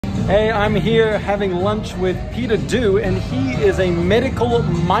Hey, I'm here having lunch with Peter Dhu, and he is a medical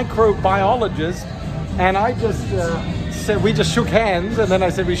microbiologist. And I just said, we just shook hands, and then I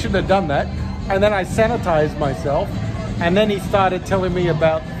said we shouldn't have done that. And then I sanitized myself, and then he started telling me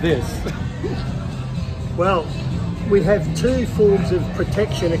about this. Well, we have two forms of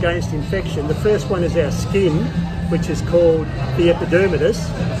protection against infection. The first one is our skin, which is called the epidermis.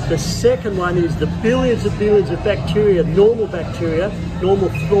 The second one is the billions of bacteria, normal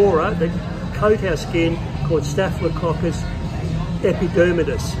flora that coat our skin, called Staphylococcus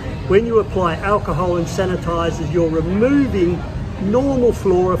epidermidis. When you apply alcohol and sanitizers, you're removing normal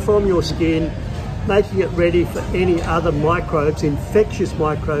flora from your skin, making it ready for any other microbes, infectious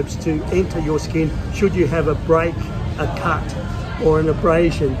microbes, to enter your skin should you have a break, a cut, or an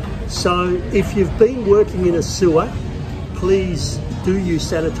abrasion. So if you've been working in a sewer, please do use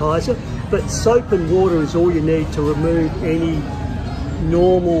sanitizer, but soap and water is all you need to remove any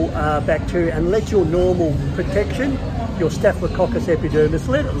normal bacteria, and let your normal protection, your Staphylococcus epidermis,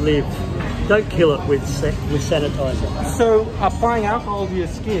 let it live. Don't kill it with sanitizer. So applying alcohol to your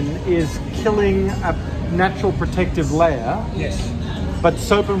skin is killing a natural protective layer. Yes. But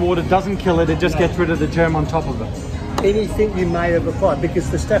soap and water doesn't kill it, it just gets rid of the germ on top of it. Anything you may have applied, because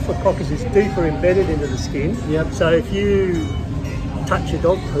the Staphylococcus is deeper embedded into the skin. Yep. So if you touch your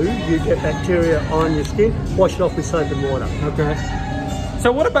dog poo, you get bacteria on your skin, wash it off with soap and water. Okay.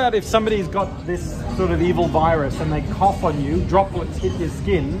 So what about if somebody's got this sort of evil virus and they cough on you, droplets hit your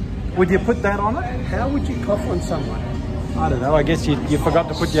skin, would you put that on it? How would you cough on someone? I don't know, I guess you forgot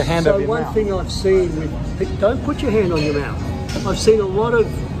to put your hand over your mouth. So one thing I've seen with, don't put your hand on your mouth. I've seen a lot of,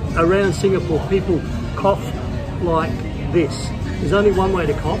 around Singapore, people cough like this. There's only one way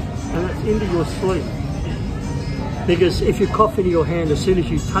to cough, and that's into your sleep. Because if you cough into your hand, as soon as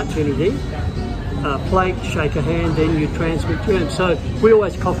you touch anything, plate, shake a hand, then you transmit germs. So we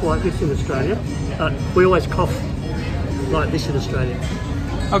always cough like this in Australia. We always cough like this in Australia.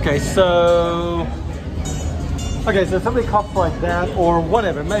 Okay, so somebody coughs like that, or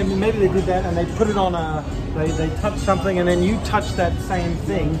whatever. Maybe they did that and they put it on they touch something, and then you touch that same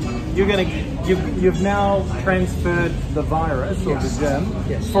thing. You've now transferred the virus or the germ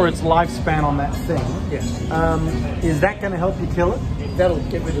for its lifespan on that thing. Yes. Is that going to help you kill it? That'll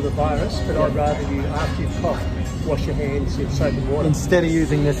get rid of the virus, but I'd rather you, after you've coughed, wash your hands in soap and water. Instead of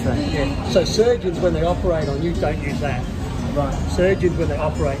using this thing? Yeah. So surgeons, when they operate on you, don't use that. Right. Surgeons, when they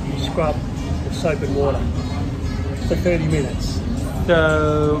operate, you scrub with soap and water for 30 minutes.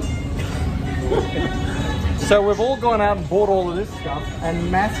 So we've all gone out and bought all of this stuff,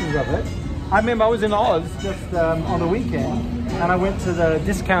 and masses of it. I remember I was in Oz just on the weekend, and I went to the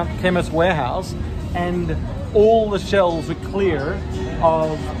discount chemist warehouse, and all the shelves were clear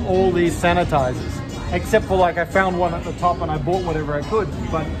of all these sanitizers, except for, like, I found one at the top and I bought whatever I could,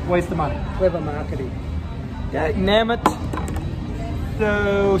 but waste of money. Clever marketing. Yeah, damn it.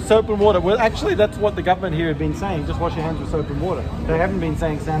 So soap and water. Well, actually, that's what the government here have been saying. Just wash your hands with soap and water. They haven't been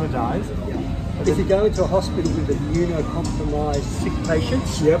saying sanitize. Yeah. If you go into a hospital with immunocompromised sick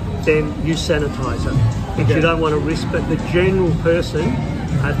patients, then use sanitizer. If you don't want to risk, but the general person,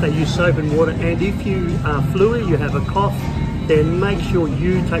 if they use soap and water, and if you are flu, you have a cough, then make sure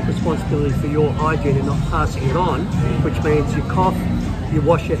you take responsibility for your hygiene and not passing it on, which means you cough, you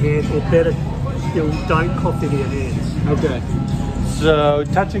wash your hands, or better still, don't cough into your hands. Okay. So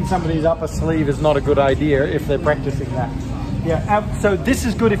touching somebody's upper sleeve is not a good idea if they're practicing that. Yeah, so this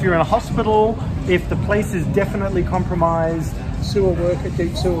is good if you're in a hospital, if the place is definitely compromised. Sewer worker,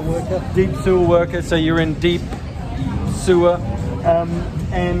 deep sewer worker. Deep sewer worker, so you're in deep sewer.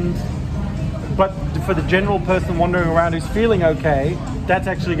 But for the general person wandering around who's feeling okay, that's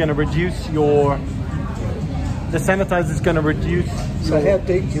actually going to reduce the sanitizer is going to reduce So how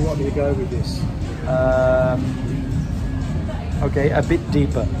deep do you want me to go with this? Okay, a bit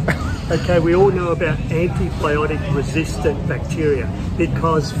deeper. Okay, we all know about antibiotic resistant bacteria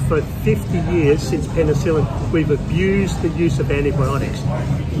because for 50 years since penicillin, we've abused the use of antibiotics.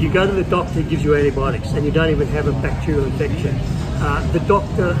 You go to the doctor, he gives you antibiotics, and you don't even have a bacterial infection. The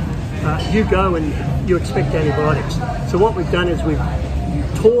doctor, you go and you expect antibiotics. So what we've done is we've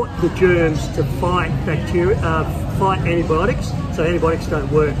taught the germs to fight bacteria, fight antibiotics, so antibiotics don't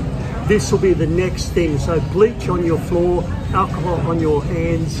work. This will be the next thing. So bleach on your floor, alcohol on your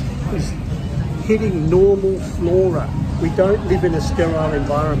hands is hitting normal flora. We don't live in a sterile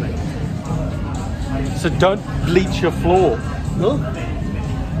environment. So don't bleach your floor. No.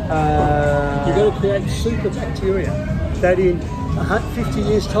 You're going to create super bacteria that in 50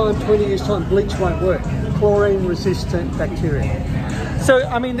 years time, 20 years time, bleach won't work. Chlorine resistant bacteria. So,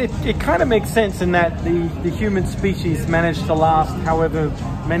 I mean, it kind of makes sense in that the human species managed to last however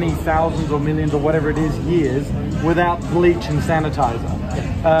many thousands or millions or whatever it is years without bleach and sanitizer.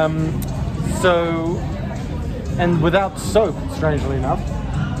 And without soap, strangely enough.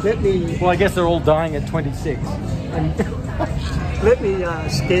 Well, I guess they're all dying at 26. Let me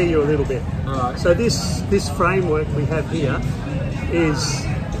scare you a little bit. All right. So this framework we have here is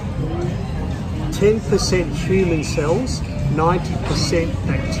 10% human cells, 90%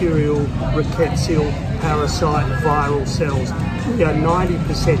 bacterial, rickettsial, parasite, viral cells. We are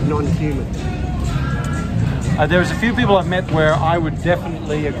 90% non-human. There's a few people I've met where I would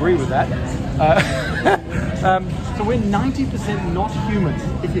definitely agree with that. So we're 90% not human.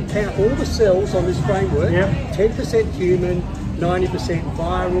 If you count all the cells on this framework, Yep. 10% human, 90%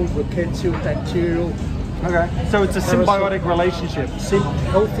 viral, rickettsial, bacterial. Okay. So it's a symbiotic relationship.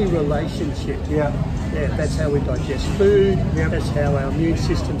 Healthy relationship. Yeah. Yeah, that's how we digest food. Yep. That's how our immune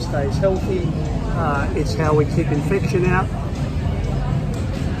system stays healthy. It's how we keep infection out.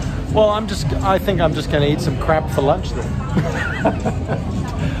 Well, I think I'm just going to eat some crap for lunch then.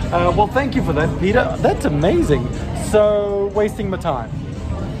 Well, thank you for that, Peter. That's amazing. So, wasting my time.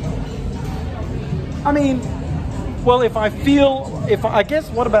 I mean, well, I guess,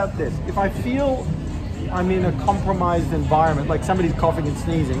 what about this? If I feel I'm in a compromised environment, like somebody's coughing and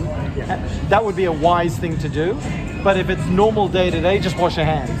sneezing, that would be a wise thing to do. But if it's normal day to day, just wash your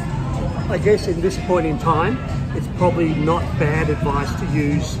hands. I guess in this point in time, it's probably not bad advice to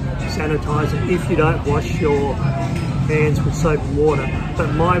use sanitizer if you don't wash your hands with soap and water.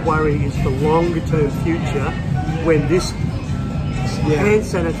 But my worry is the longer term future when this hand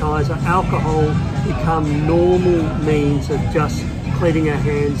sanitizer, alcohol become normal means of just cleaning our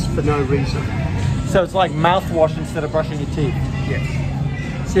hands for no reason. So it's like mouthwash instead of brushing your teeth. Yes.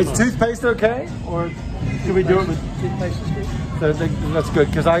 Is toothpaste okay? Or do we do it with toothpaste? Is good. So that's good,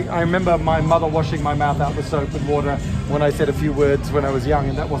 because I remember my mother washing my mouth out with soap and water when I said a few words when I was young,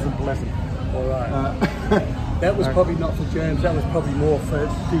 and that wasn't pleasant. All right. That was probably not for germs. That was probably more for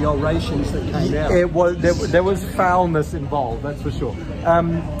the orations that came out. It was there was foulness involved, that's for sure.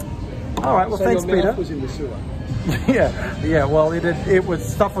 All right. Well, so thanks, your mouth Peter. was in the sewer. Yeah. Well, it was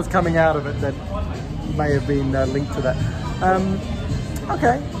stuff was coming out of it that may have been linked to that.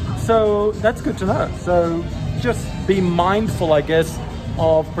 Okay. So that's good to know. So just be mindful, I guess,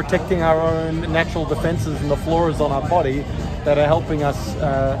 of protecting our own natural defenses and the floras on our body that are helping us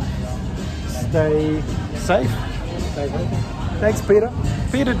stay safe. Thanks, Peter.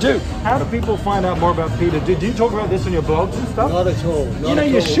 Peter Dhu. How do people find out more about Peter Dhu? Do you talk about this on your blogs and stuff? Not at all.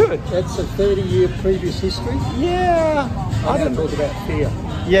 You should. That's a 30-year previous history. Yeah. I don't talk about fear.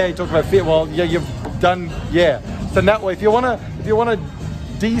 Yeah, you talk about fear. Well, yeah, you've done. Yeah. So that way, if you wanna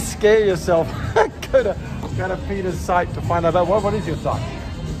de-scare yourself, go to Peter's site to find out about what is your site?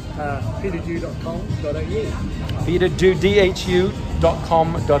 PeterDhu.com.au.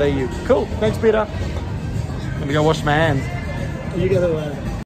 PeterDhu.com.au. Cool. Thanks, Peter. Let me go wash my hands. You got to